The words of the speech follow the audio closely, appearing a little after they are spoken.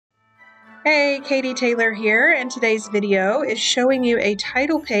Hey, Katie Taylor here, and today's video is showing you a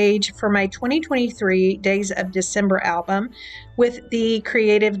title page for my 2023 Days of December album with the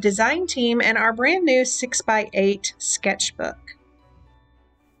creative design team and our brand new 6x8 sketchbook.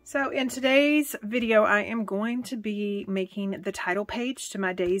 So in today's video, I am going to be making the title page to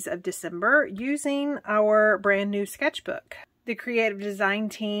my Days of December using our brand new sketchbook. The creative design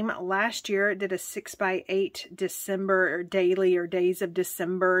team last year did a 6x8 December or daily or Days of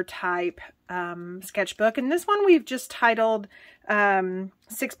December type sketchbook. And this one we've just titled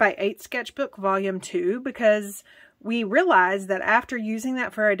 6x8 Sketchbook Volume 2 because we realized that after using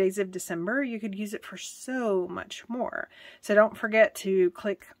that for our Days of December, you could use it for so much more. So don't forget to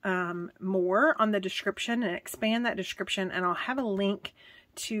click more on the description and expand that description, and I'll have a link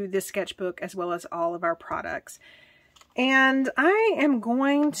to this sketchbook as well as all of our products. And I am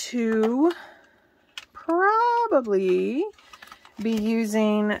going to probably be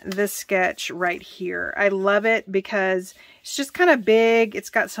using this sketch right here. I love it because it's just kind of big. It's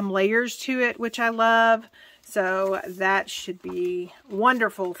got some layers to it, which I love. So that should be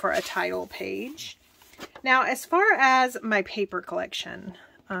wonderful for a title page. Now, as far as my paper collection,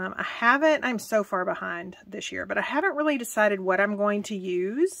 I'm so far behind this year, but I haven't really decided what I'm going to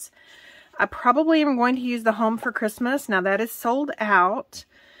use. I probably am going to use the Home for Christmas. Now that is sold out.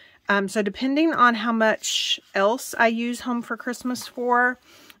 So depending on how much else I use Home for Christmas for,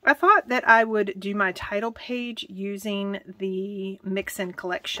 I thought that I would do my title page using the Mix-In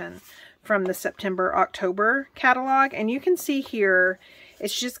collection from the September-October catalog. And you can see here,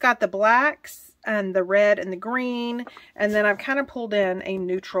 it's just got the blacks and the red and the green. And then I've kind of pulled in a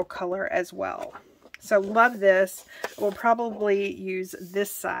neutral color as well. So love this. We'll probably use this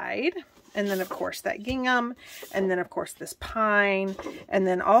side. And then, of course, that gingham, and then, of course, this pine. And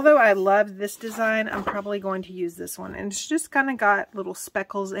then, although I love this design, I'm probably going to use this one. And it's just kind of got little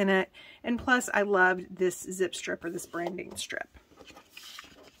speckles in it. And plus, I loved this zip strip or this branding strip.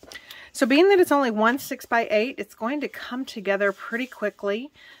 So being that it's only one 6x8, it's going to come together pretty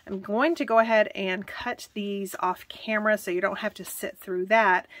quickly. I'm going to go ahead and cut these off camera so you don't have to sit through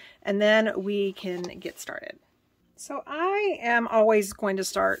that. And then we can get started. So I am always going to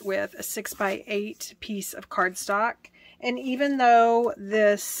start with a 6x8 piece of cardstock. And even though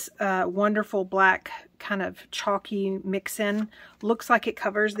this wonderful black kind of chalky mix-in looks like it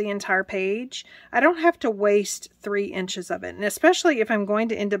covers the entire page, I don't have to waste 3 inches of it. And especially if I'm going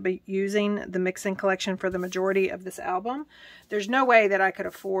to end up using the mix-in collection for the majority of this album, there's no way that I could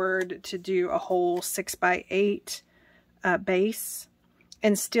afford to do a whole 6x8 base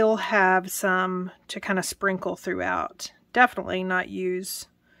and still have some to kind of sprinkle throughout. Definitely not use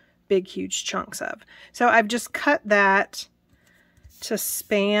big, huge chunks of. So I've just cut that to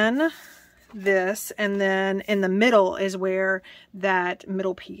span this, and then in the middle is where that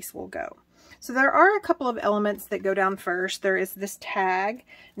middle piece will go. So there are a couple of elements that go down first. There is this tag.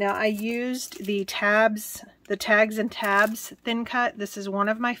 Now I used the tags and tabs thin cut. This is one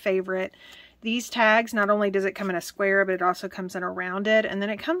of my favorite. These tags, not only does it come in a square, but it also comes in a rounded, and then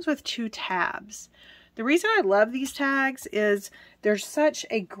it comes with 2 tabs. The reason I love these tags is they're such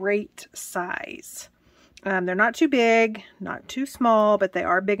a great size. They're not too big, not too small, but they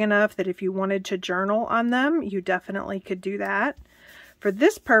are big enough that if you wanted to journal on them, you definitely could do that. For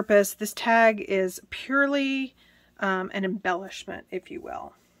this purpose, this tag is purely an embellishment, if you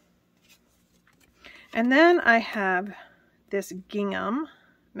will. And then I have this gingham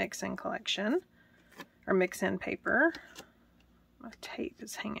mix-in collection, or mix-in paper. My tape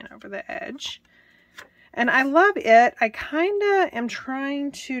is hanging over the edge. And I love it. I kind of am trying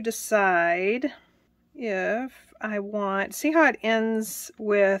to decide if I want, see how it ends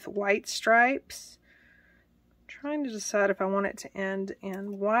with white stripes? I'm trying to decide if I want it to end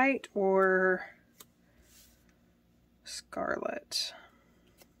in white or scarlet.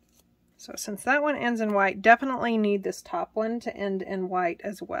 So since that one ends in white, definitely need this top one to end in white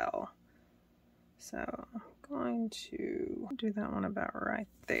as well. So I'm going to do that one about right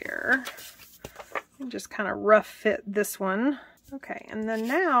there. And just kind of rough fit this one. Okay, and then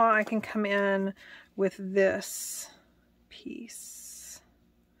now I can come in with this piece.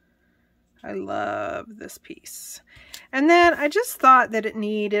 I love this piece. And then I just thought that it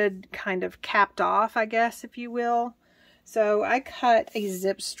needed kind of capped off, I guess, if you will. So I cut a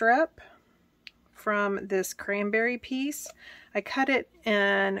zip strip from this cranberry piece. I cut it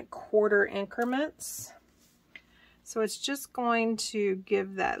in 1/4 increments. So it's just going to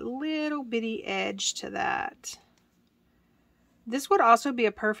give that little bitty edge to that. This would also be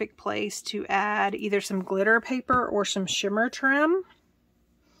a perfect place to add either some glitter paper or some shimmer trim.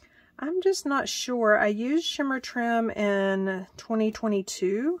 I'm just not sure. I used shimmer trim in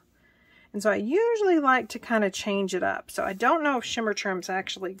 2022 And so I usually like to kind of change it up. So I don't know if shimmer trim's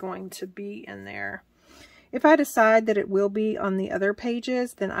actually going to be in there. If I decide that it will be on the other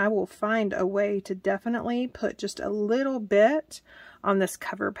pages, then I will find a way to definitely put just a little bit on this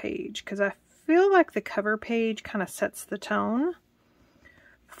cover page, because I feel like the cover page kind of sets the tone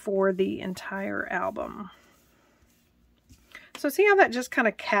for the entire album. So see how that just kind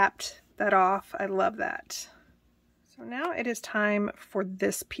of capped that off? I love that. So now it is time for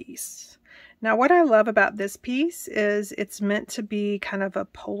this piece. Now what I love about this piece is it's meant to be kind of a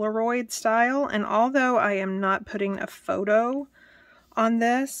Polaroid style, and although I am not putting a photo on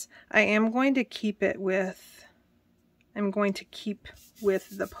this, I am going to keep it with,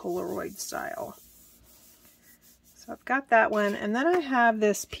 the Polaroid style. So I've got that one, and then I have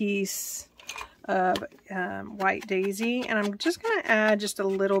this piece of White Daisy, and I'm just going to add just a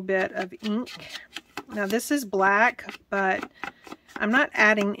little bit of ink. Now this is black, but I'm not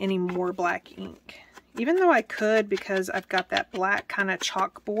adding any more black ink, even though I could, because I've got that black kind of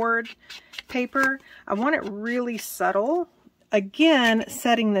chalkboard paper. I want it really subtle. Again,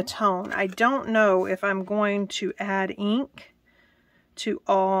 setting the tone. I don't know if I'm going to add ink to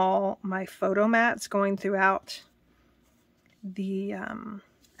all my photo mats going throughout the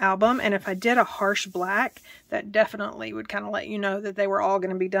album, and if I did a harsh black, that definitely would kind of let you know that they were all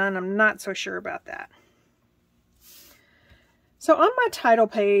going to be done. I'm not so sure about that. So on my title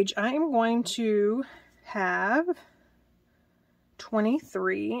page, I am going to have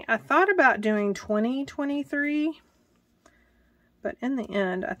 23. I thought about doing 2023, but in the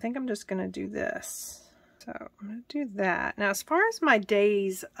end, I think I'm just going to do this. So I'm going to do that. Now, as far as my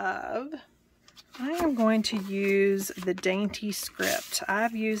days of, I am going to use the Dainty script.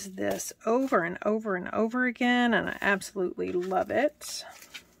 I've used this over and over and over again, and I absolutely love it.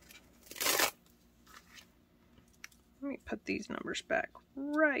 Let me put these numbers back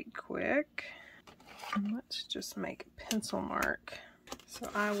right quick. And let's just make a pencil mark so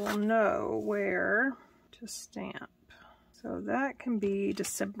I will know where to stamp. So that can be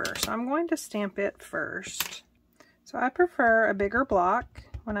December. So I'm going to stamp it first. So I prefer a bigger block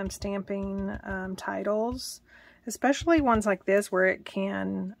when I'm stamping titles, especially ones like this where it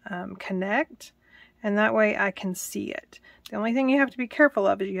can connect, and that way I can see it. The only thing you have to be careful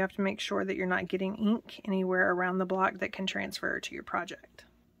of is you have to make sure that you're not getting ink anywhere around the block that can transfer to your project.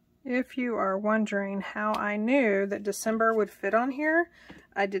 If you are wondering how I knew that December would fit on here,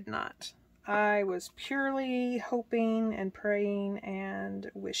 I did not. I was purely hoping and praying and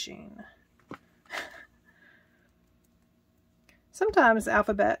wishing. Sometimes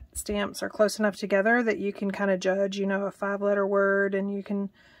alphabet stamps are close enough together that you can kind of judge, you know, a 5-letter word, and you can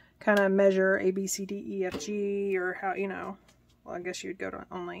kind of measure A, B, C, D, E, F, G, or how, you know, well, I guess you'd go to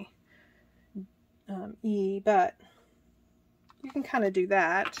only E, but you can kind of do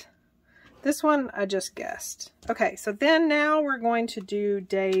that. This one, I just guessed. Okay, so then now we're going to do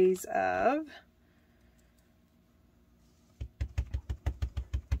days of.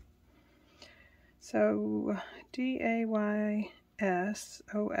 So, D-A-Y-S-O-F.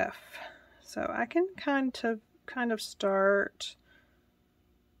 So I can kind of start.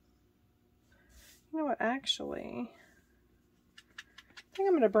 You know what, actually, I think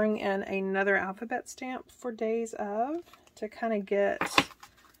I'm going to bring in another alphabet stamp for days of to kind of get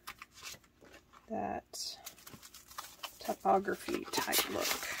that typography type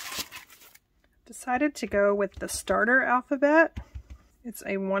look. Decided to go with the starter alphabet. It's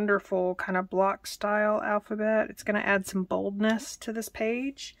a wonderful kind of block style alphabet. It's going to add some boldness to this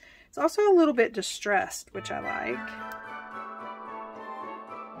page. It's also a little bit distressed, which I like.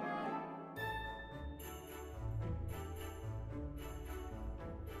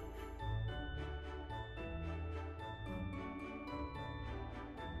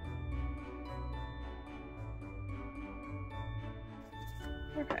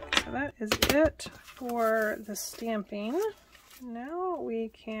 Okay, so that is it for the stamping. Now we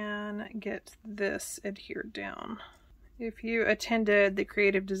can get this adhered down. If you attended the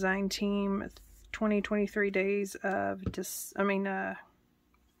creative design team 2023 days of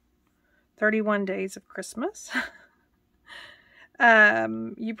 31 days of Christmas,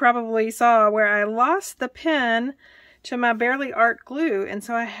 you probably saw where I lost the pen to my Barely Art glue, and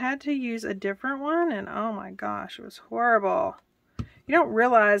so I had to use a different one, and oh my gosh, it was horrible. You don't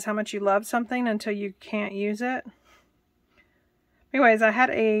realize how much you love something until you can't use it. Anyways, I had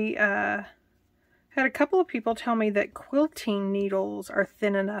a couple of people tell me that quilting needles are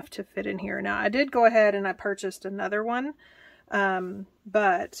thin enough to fit in here. Now, I did go ahead and I purchased another one,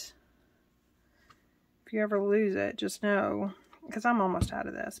 but if you ever lose it, just know, because I'm almost out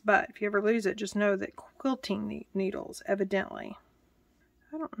of this, but if you ever lose it, just know that quilting needles, evidently.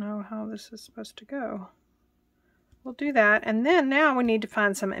 I don't know how this is supposed to go. We'll do that. And then now we need to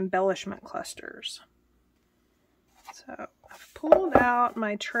find some embellishment clusters. So I've pulled out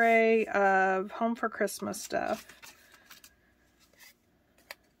my tray of Home for Christmas stuff.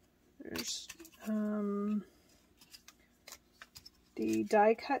 There's the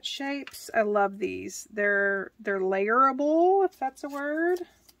die cut shapes. I love these. They're layerable, if that's a word.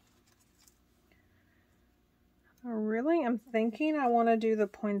 I really am thinking I want to do the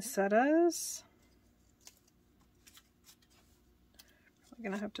poinsettias. I'm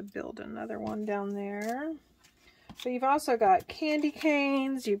going to have to build another one down there. So you've also got candy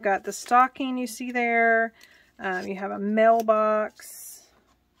canes. You've got the stocking you see there. You have a mailbox.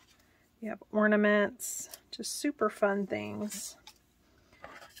 You have ornaments. Just super fun things.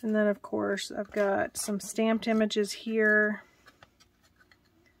 And then, of course, I've got some stamped images here.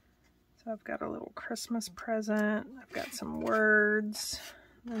 So I've got a little Christmas present. I've got some words.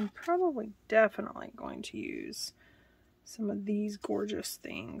 I'm probably definitely going to use some of these gorgeous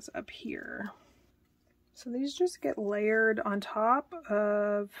things up here. So these just get layered on top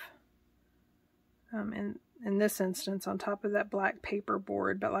of, in this instance, on top of that black paper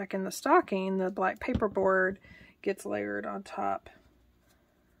board. But like in the stocking, the black paper board gets layered on top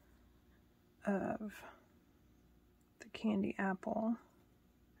of the candy apple.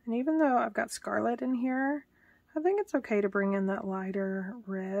 And even though I've got scarlet in here, I think it's okay to bring in that lighter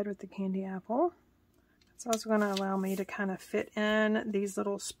red with the candy apple. It's also going to allow me to kind of fit in these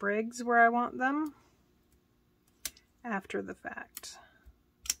little sprigs where I want them after the fact.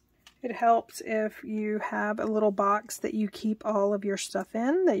 It helps if you have a little box that you keep all of your stuff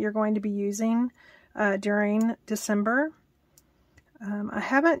in that you're going to be using during December. I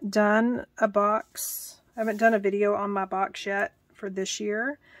haven't done a box, I haven't done a video on my box yet for this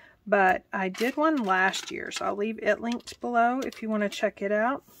year, but I did one last year, so I'll leave it linked below if you want to check it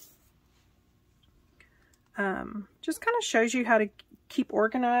out. Just kind of shows you how to keep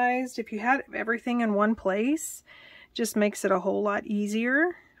organized. If you had everything in one place, just makes it a whole lot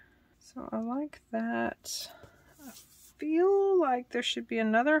easier. So I like that. I feel like there should be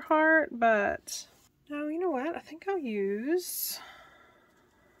another heart, but no, you know what? I think I'll use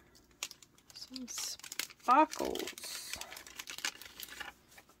some sparkles.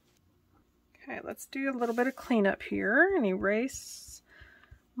 Okay, let's do a little bit of cleanup here and erase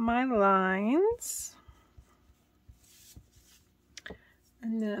my lines.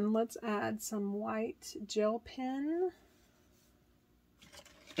 And then let's add some white gel pen.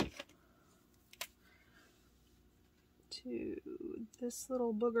 To this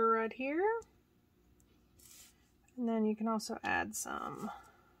little booger right here. And then you can also add some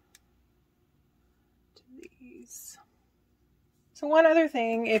to these. So one other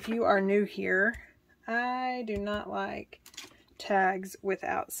thing, if you are new here, I do not like tags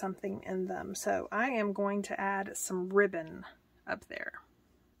without something in them. So I am going to add some ribbon up there.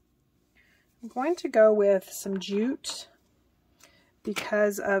 I'm going to go with some jute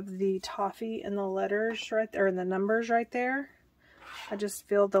because of the toffee and the letters right there, and the numbers right there. I just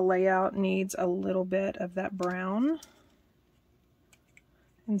feel the layout needs a little bit of that brown.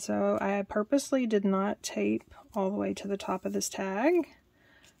 And so I purposely did not tape all the way to the top of this tag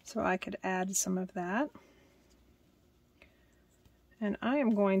so I could add some of that. And I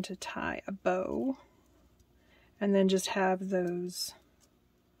am going to tie a bow and then just have those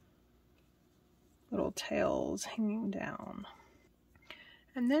little tails hanging down.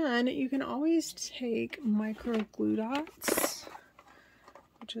 And then you can always take micro glue dots,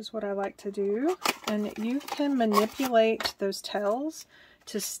 which is what I like to do, and you can manipulate those tails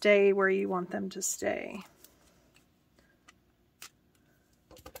to stay where you want them to stay.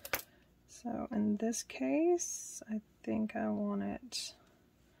 So in this case, I think I want it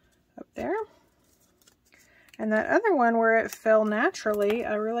up there. And that other one where it fell naturally,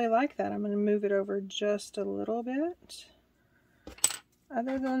 I really like that. I'm going to move it over just a little bit.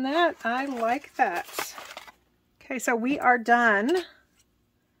 Other than that, I like that. Okay, so we are done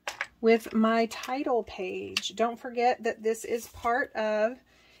with my title page. Don't forget that this is part of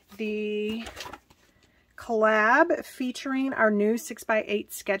the collab featuring our new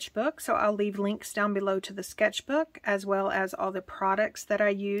 6x8 sketchbook. So I'll leave links down below to the sketchbook as well as all the products that I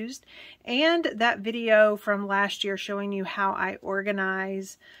used and that video from last year showing you how I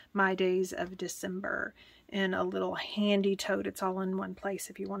organize my days of December in a little handy tote. It's all in one place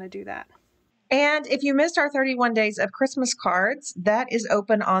if you want to do that. And if you missed our 31 days of Christmas cards, that is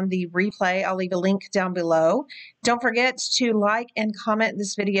open on the replay. I'll leave a link down below. Don't forget to like and comment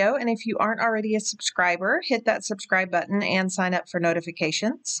this video. And if you aren't already a subscriber, hit that subscribe button and sign up for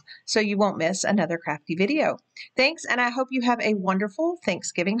notifications so you won't miss another crafty video. Thanks, and I hope you have a wonderful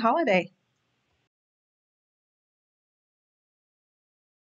Thanksgiving holiday.